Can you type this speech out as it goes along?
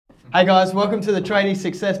Hey guys, welcome to the Tradie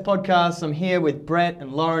Success Podcast. I'm here with Brett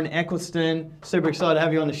and Lauren Eccleston. Super excited to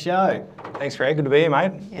have you on the show. Thanks, Greg. Good to be here,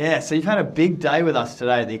 mate. Yeah, so you've had a big day with us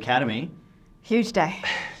today at the Academy. Huge day.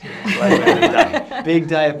 Big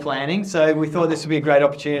day of planning. So we thought this would be a great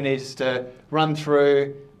opportunity just to run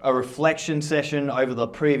through a reflection session over the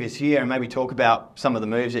previous year and maybe talk about some of the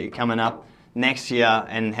moves that are coming up next year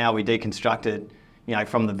and how we deconstructed,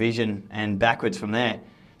 from the vision and backwards from there.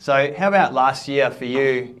 So how about last year for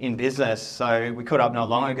you in business? So we caught up not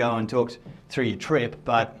long ago and talked through your trip,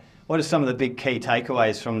 but what are some of the big key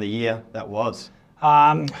takeaways from the year that was?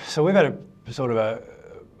 So we've had a sort of a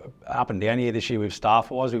up and down year this year with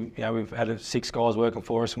staff-wise. We've had 6 guys working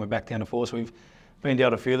for us and we're back down to 4, so we've been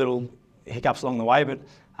dealt a few little hiccups along the way, but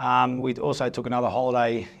we also took another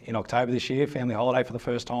holiday in October this year, family holiday for the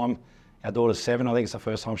first time. Our daughter's 7, I think it's the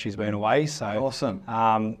first time she's been away. So awesome.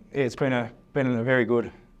 It's been a very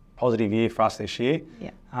good, positive year for us this year.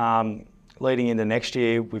 Yeah. Leading into next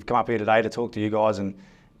year, we've come up here today to talk to you guys and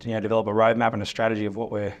develop a roadmap and a strategy of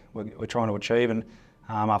what we're trying to achieve. And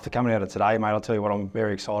after coming out of today, mate, I'll tell you what, I'm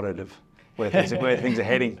very excited of where things are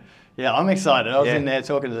heading. Yeah, I'm excited. I was in there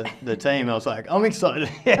talking to the team. I was like, I'm excited.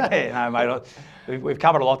 No, mate, we've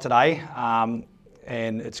covered a lot today,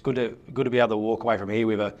 and it's good to be able to walk away from here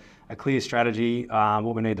with a clear strategy,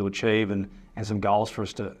 what we need to achieve, and some goals for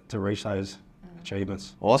us to reach those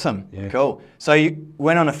achievements. Awesome. Yeah. Cool. So you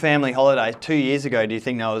went on a family holiday 2 years ago. Do you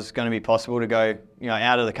think that was going to be possible to go,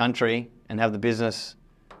 out of the country and have the business?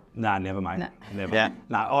 No, never, mate. No. Never. Yeah.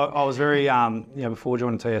 No, I was very, before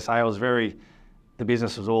joining TSA, the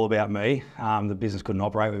business was all about me. The business couldn't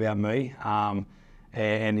operate without me.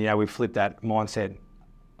 And we flipped that mindset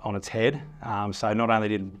on its head. So not only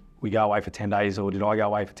did we go away for 10 days, or did I go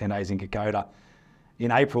away for 10 days in Kokoda, in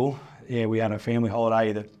April, we had a family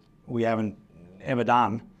holiday that we haven't ever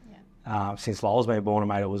done since Lowell's been born, and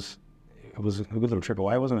mate, it was a good little trip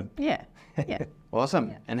away, wasn't it? Yeah. Yeah. Awesome.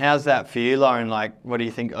 Yeah. And how's that for you, Lauren? Like, what do you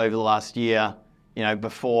think over the last year,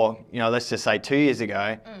 before, let's just say 2 years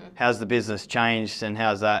ago, how's the business changed and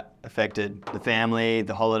how's that affected the family,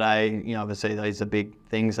 the holiday? Obviously these are big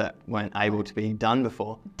things that weren't able to be done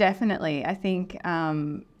before. Definitely. I think,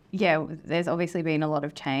 there's obviously been a lot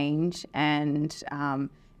of change, and,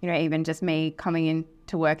 even just me coming in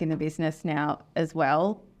to work in the business now as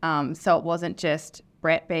well. So it wasn't just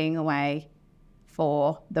Brett being away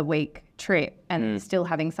for the week trip and still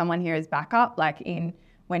having someone here as backup. Like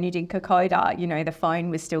when you did Kokoda, the phone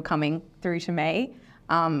was still coming through to me.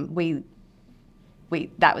 That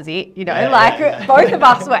was it, both of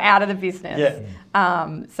us were out of the business.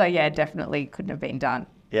 Yeah. Definitely couldn't have been done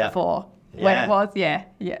Yeah. before when it was. Yeah.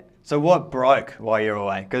 So what broke while you're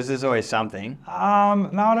away? Because there's always something. No,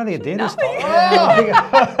 I don't think it did this time.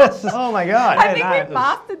 Oh my God. I think we've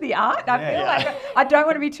mastered the art. I feel like I don't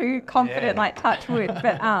want to be too confident, like touch wood,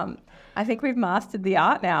 but I think we've mastered the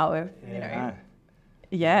art now of,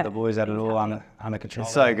 The boys had it all under control.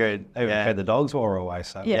 It's so good. They even fed the dogs while we were away,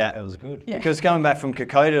 so Yeah. it was good. Yeah. Because coming back from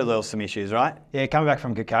Kokoda, there was some issues, right? Yeah, coming back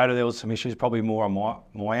from Kokoda, there was some issues, probably more on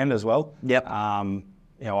my end as well. Yep.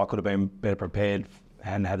 I could have been better prepared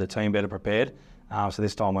and had the team better prepared. So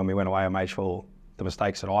this time when we went away, I made sure the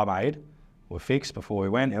mistakes that I made were fixed before we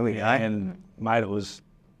went. There we go. And mate, it was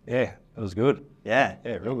good. Yeah.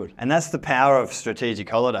 Yeah, real good. And that's the power of strategic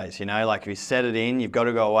holidays, like if you set it in, you've got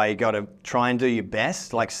to go away, you've got to try and do your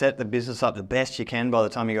best, like set the business up the best you can by the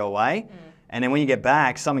time you go away. And then when you get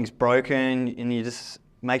back, something's broken and you just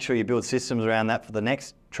make sure you build systems around that for the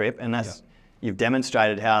next trip, and you've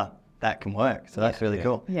demonstrated how that can work. So that's really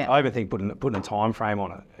cool. Yeah. I even think putting a time frame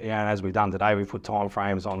on it. And as we've done today, we've put time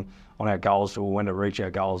frames on our goals to when to reach our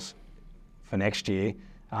goals for next year.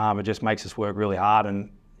 It just makes us work really hard, and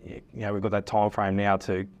we've got that time frame now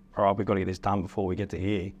to, all right, we've got to get this done before we get to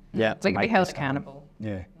here. Yeah. So you can be held accountable.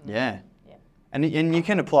 Yeah. Yeah. And you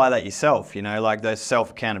can apply that yourself, like those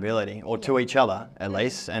self-accountability, or to each other at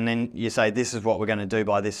least. And then you say, this is what we're going to do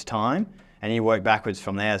by this time. And you work backwards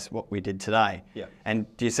from there, is what we did today. Yeah. And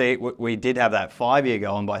do you see, we did have that 5-year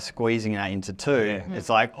goal, and by squeezing that into 2, it's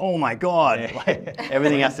like, oh my God, like,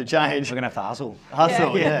 everything has to change. We're going to have to hustle.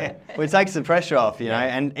 Hustle, yeah. Well, it takes the pressure off,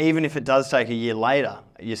 and even if it does take a year later,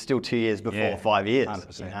 you're still 2 years before 5 years,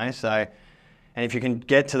 100%. So, and if you can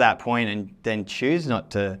get to that point and then choose not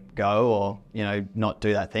to go or, not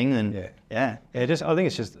do that thing, then Yeah, I think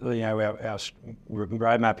it's just, our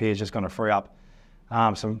roadmap here is just going to free up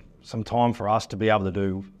some time for us to be able to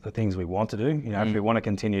do the things we want to do. If we want to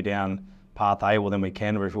continue down path A, well then we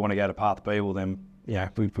can, or if we want to go to path B, well then,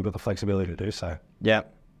 we've got the flexibility to do so. Yeah.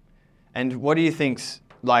 And what do you think's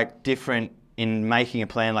different in making a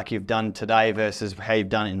plan like you've done today versus how you've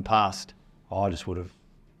done it in the past? I just would have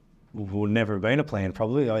would never have been a plan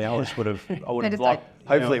probably. I just would have. I would They're have just liked.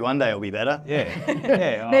 Hopefully one day it'll be better. Yeah,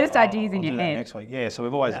 yeah. They're just ideas in I'll your do that head. next week. Yeah, so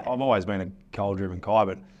I've always been a goal-driven guy,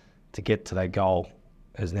 but to get to that goal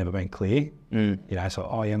has never been clear. You know, so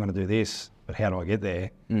I'm going to do this, but how do I get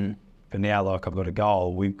there? But now, like I've got a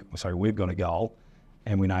goal. We've got a goal,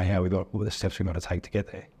 and we know what the steps we've got to take to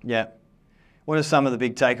get there. Yeah. What are some of the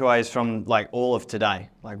big takeaways from like all of today?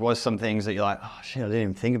 Like, what are some things that you're like, oh shit, I didn't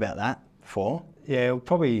even think about that before? Yeah,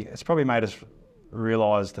 it's probably made us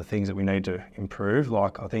realise the things that we need to improve.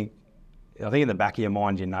 Like I think in the back of your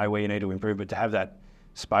mind you know where you need to improve, but to have that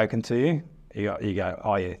spoken to you, you go,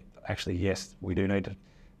 oh yeah, actually yes, we do need to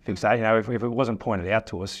fix that. You know, if it wasn't pointed out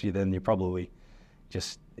to us, then you probably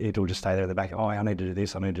it'll just stay there in the back. Oh, I need to do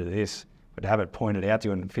this, I need to do this. But to have it pointed out to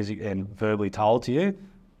you and verbally told to you,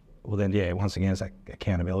 well then yeah, once again it's that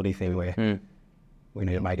accountability thing where we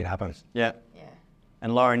need to make it happen. Yeah. Yeah.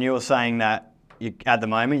 And Lauren, you were saying that at the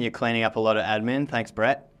moment you're cleaning up a lot of admin. Thanks,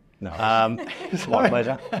 Brett. No, it's my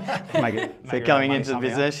pleasure. So coming into the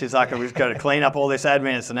business, she's like, we've got to clean up all this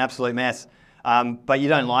admin. It's an absolute mess. But you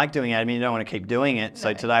don't like doing admin. You don't want to keep doing it.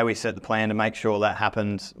 So today we set the plan to make sure that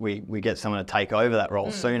happens. We get someone to take over that role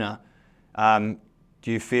sooner. Do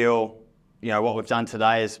you feel, what we've done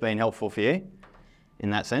today has been helpful for you in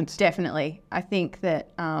that sense? Definitely. I think that,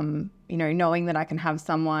 knowing that I can have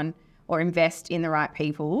someone or invest in the right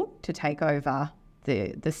people to take over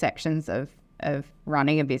the sections of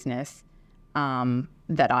running a business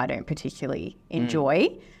that I don't particularly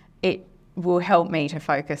enjoy, it will help me to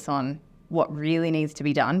focus on what really needs to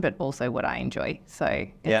be done, but also what I enjoy. So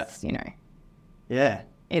it's, Yeah.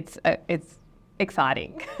 it's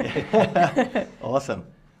exciting. Awesome.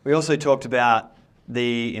 We also talked about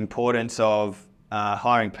the importance of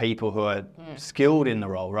hiring people who are skilled in the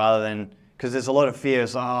role rather than, because there's a lot of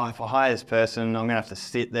fears, if I hire this person, I'm going to have to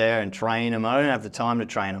sit there and train them. I don't have the time to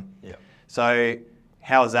train them. Yeah. So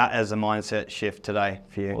how is that as a mindset shift today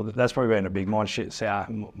for you? Well, that's probably been a big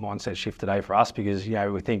mindset shift today for us because,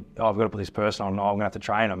 we think, I've got to put this person on, I'm going to have to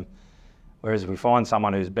train them. Whereas if we find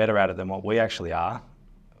someone who's better at it than what we actually are,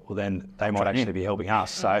 well, then they might actually be helping us.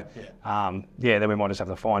 So, then we might just have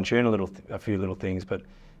to fine tune a few little things. But,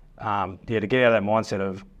 to get out of that mindset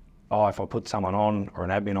of, if I put someone on or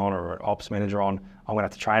an admin on or an ops manager on, I'm going to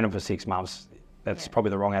have to train them for 6 months. That's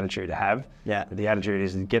probably the wrong attitude to have. Yeah. The attitude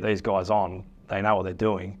is to get these guys on. They know what they're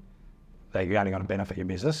doing. They're only going to benefit your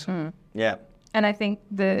business. Yeah. And I think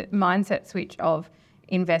the mindset switch of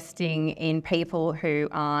investing in people who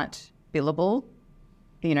aren't billable,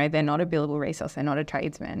 they're not a billable resource, they're not a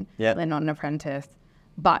tradesman, they're not an apprentice,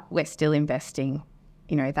 but we're still investing,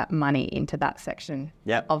 that money into that section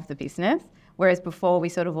of the business. Whereas before we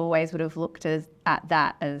sort of always would have looked at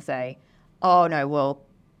that as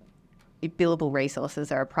billable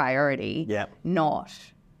resources are a priority, not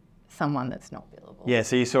someone that's not billable. Yeah,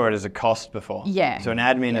 so you saw it as a cost before. Yeah. So an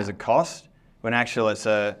admin is a cost, when actually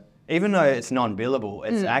even though it's non-billable,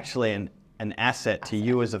 it's actually an asset to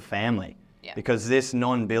you as a family. Yeah. Because this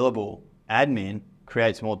non-billable admin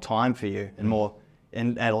creates more time for you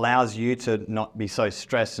and it allows you to not be so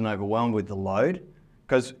stressed and overwhelmed with the load.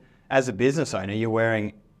 Because as a business owner, you're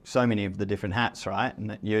wearing so many of the different hats, right?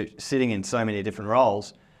 And you're sitting in so many different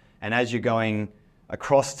roles. And as you're going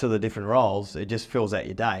across to the different roles, it just fills out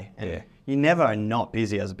your day. And you never are not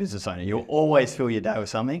busy as a business owner. You'll always fill your day with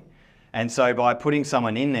something. And so by putting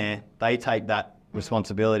someone in there, they take that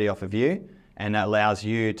responsibility off of you, and that allows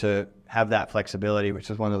you to have that flexibility, which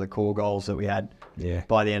is one of the core goals that we had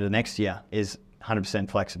by the end of next year, is 100%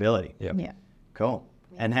 flexibility. Yep. Yeah. Cool.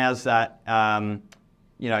 And how's that,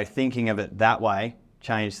 thinking of it that way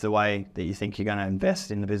changed the way that you think you're going to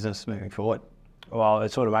invest in the business moving forward? Well,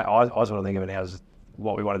 it's I sort of think of it as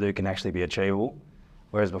what we want to do can actually be achievable.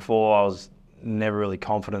 Whereas before I was never really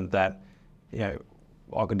confident that,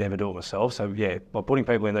 I could never do it myself. So by putting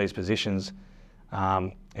people in these positions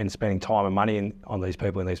and spending time and money on these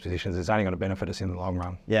people in these positions, it's only going to benefit us in the long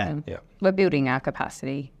run. Yeah. Yeah. We're building our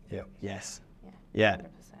capacity. Yeah. Yes. Yeah. 100%.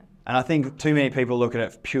 And I think too many people look at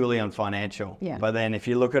it purely on financial. Yeah. But then if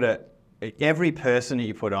you look at it, every person that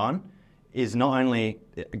you put on is not only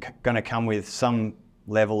going to come with some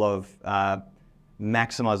level of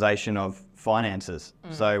maximization of finances.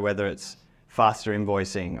 So whether it's faster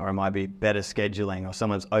invoicing, or it might be better scheduling, or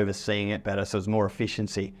someone's overseeing it better, so it's more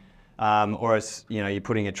efficiency. Or it's, you're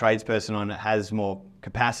putting a tradesperson on that has more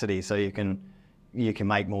capacity, so you can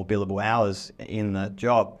make more billable hours in the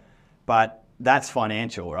job. But that's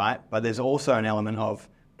financial, right? But there's also an element of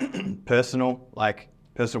personal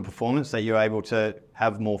performance that you're able to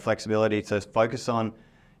have more flexibility to focus on,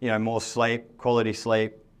 more sleep, quality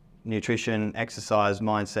sleep, nutrition, exercise,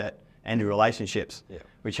 mindset, and your relationships,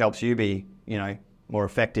 which helps you be, more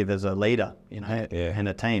effective as a leader, and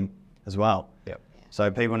a team as well. Yep. So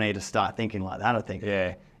people need to start thinking like that, I think.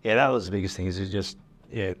 Yeah, that was the biggest thing is just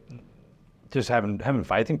having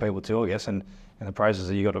faith in people too, I guess, and the process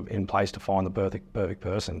that you got in place to find the perfect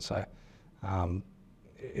person. So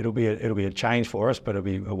it'll be a change for us, but it'll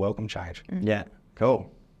be a welcome change. Yeah,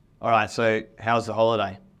 cool. All right, so how's the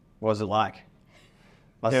holiday? What was it like?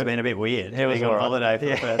 Must have been a bit weird. It was being on all right. holiday for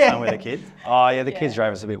the first time with the kids. Oh yeah, the kids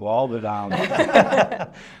drove us a bit wild, but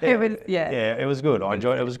It was, it was good. I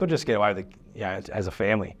enjoyed it. It was good just to get away with as a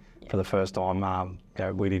family for the first time.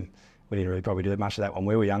 We didn't really probably do much of that when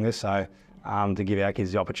we were younger, so to give our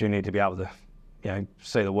kids the opportunity to be able to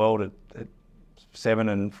see the world at 7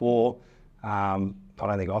 and 4. I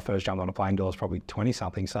don't think I first jumped on a plane until I was probably 20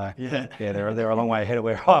 something. So they're a long way ahead of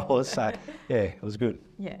where I was. So it was good.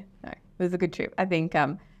 Yeah, no, it was a good trip. I think,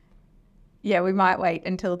 we might wait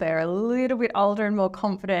until they're a little bit older and more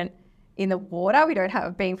confident in the water. We don't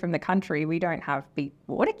have, being from the country, we don't have big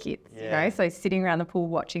water kids, So sitting around the pool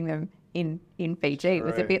watching them in Fiji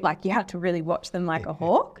was a bit like you had to really watch them like a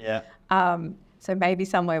hawk. Yeah. So maybe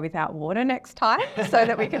somewhere without water next time so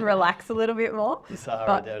that we can relax a little bit more.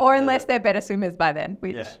 Sahara Or unless they're better swimmers by then,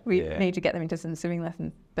 which we Yeah. need to get them into some swimming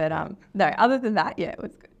lessons. But no, other than that, it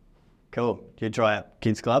was good. Cool. Did you try out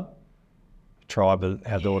Kids Club? Tried, but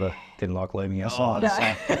our daughter didn't like leaving us. Oh,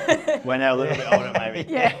 when they're a little bit older, maybe.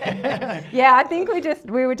 Yeah, I think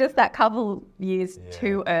we were just that couple years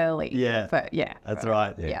too early. Yeah. But That's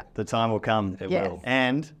right. Yeah. The time will come. It Yes. will.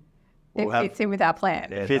 And it fits in with our plan.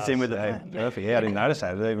 Yeah, it Fits in does. with the plan. Perfect. Yeah, I didn't notice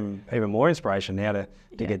that. Even more inspiration now to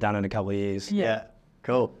get done in a couple of years. Yeah.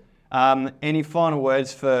 Cool. Any final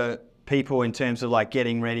words for people in terms of like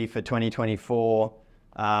getting ready for 2024?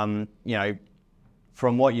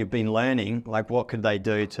 From what you've been learning, like what could they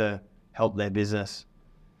do to help their business?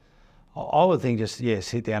 I would think just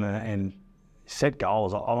sit down and set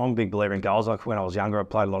goals. I'm a big believer in goals. Like when I was younger, I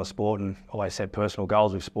played a lot of sport and always set personal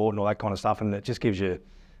goals with sport and all that kind of stuff. And it just gives you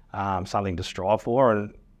something to strive for.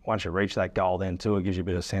 And once you reach that goal, then too, it gives you a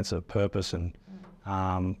bit of sense of purpose. And so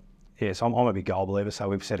I'm a big goal believer. So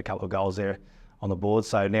we've set a couple of goals there on the board.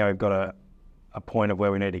 So now we've got a point of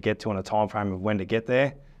where we need to get to and a time frame of when to get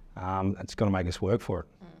there. It's going to make us work for it.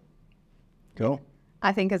 Cool.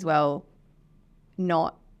 I think as well,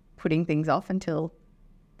 not putting things off until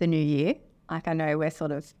the new year. Like I know we're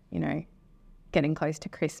sort of, getting close to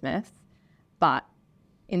Christmas, but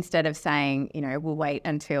instead of saying, we'll wait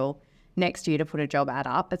until next year to put a job ad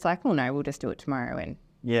up, it's like, well, no, we'll just do it tomorrow.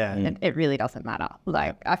 And it really doesn't matter.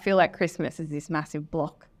 Like I feel like Christmas is this massive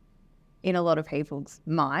block in a lot of people's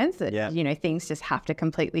minds that, things just have to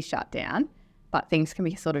completely shut down. But things can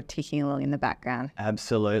be sort of ticking along in the background.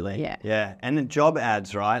 Absolutely. Yeah. Yeah. And the job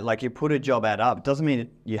ads, right? Like you put a job ad up, it doesn't mean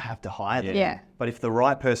you have to hire them. Yeah. But if the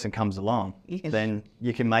right person comes along, then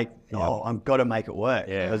you can make, I've got to make it work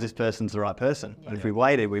because this person's the right person. But if we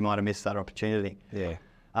waited, we might have missed that opportunity. Yeah.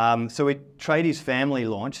 So Tradies Family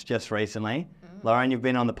launched just recently. Lauren, you've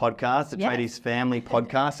been on the podcast, the Tradies Family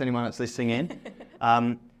podcast, anyone that's listening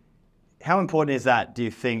in. How important is that, do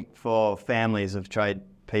you think, for families of trade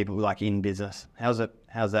people like in business? How's that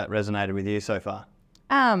resonated with you so far?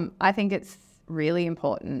 I think it's really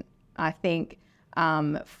important. I think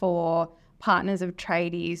for partners of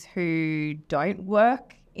tradies who don't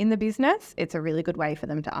work in the business, it's a really good way for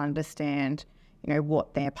them to understand,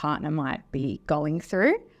 what their partner might be going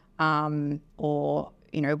through, or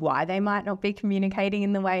why they might not be communicating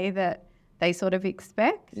in the way that they sort of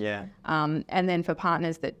expect. Yeah. And then for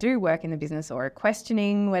partners that do work in the business or are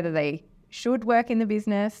questioning whether they should work in the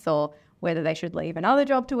business or whether they should leave another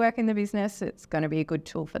job to work in the business, it's going to be a good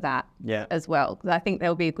tool for that as well. Because I think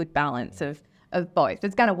there'll be a good balance of both.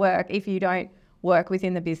 It's going to work. If you don't work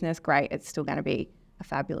within the business, great. It's still going to be a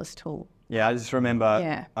fabulous tool. Yeah, I just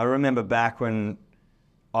remember, I remember back when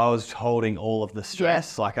I was holding all of the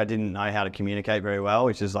stress, like I didn't know how to communicate very well,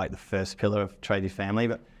 which is like the first pillar of Tradies Family,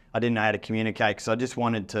 but I didn't know how to communicate because I just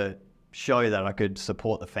wanted to show that I could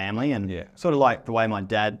support the family and sort of like the way my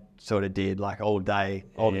dad sort of did, like all day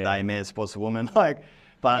man supports a woman, but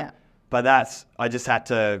that's, I just had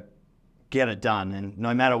to get it done, and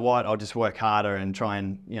no matter what, I'll just work harder and try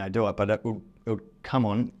and do it, but it would come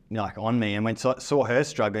on on me, and when I saw her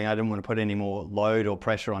struggling, I didn't want to put any more load or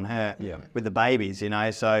pressure on her with the babies,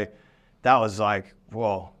 so that was like,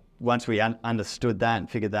 whoa. Once we understood that and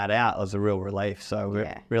figured that out, it was a real relief. So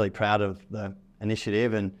we're really proud of the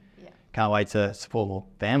initiative and can't wait to support more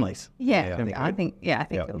families. I think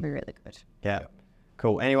it'll be really good. Yeah.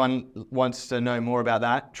 Cool. Anyone wants to know more about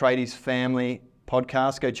that, Tradies Family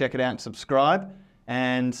podcast, go check it out and subscribe.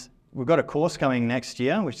 And we've got a course coming next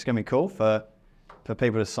year, which is going to be cool for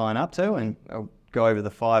people to sign up to, and I'll go over the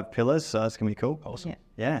 5 pillars. So that's going to be cool. Awesome.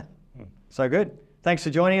 Yeah. Yeah. So good. Thanks for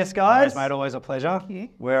joining us, guys. Thanks, mate. Always a pleasure. Thank you.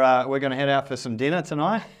 We're going to head out for some dinner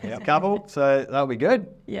tonight as a couple. So that'll be good.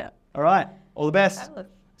 Yeah. All right. All the best. Fabulous.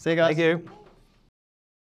 See you guys. Thank you.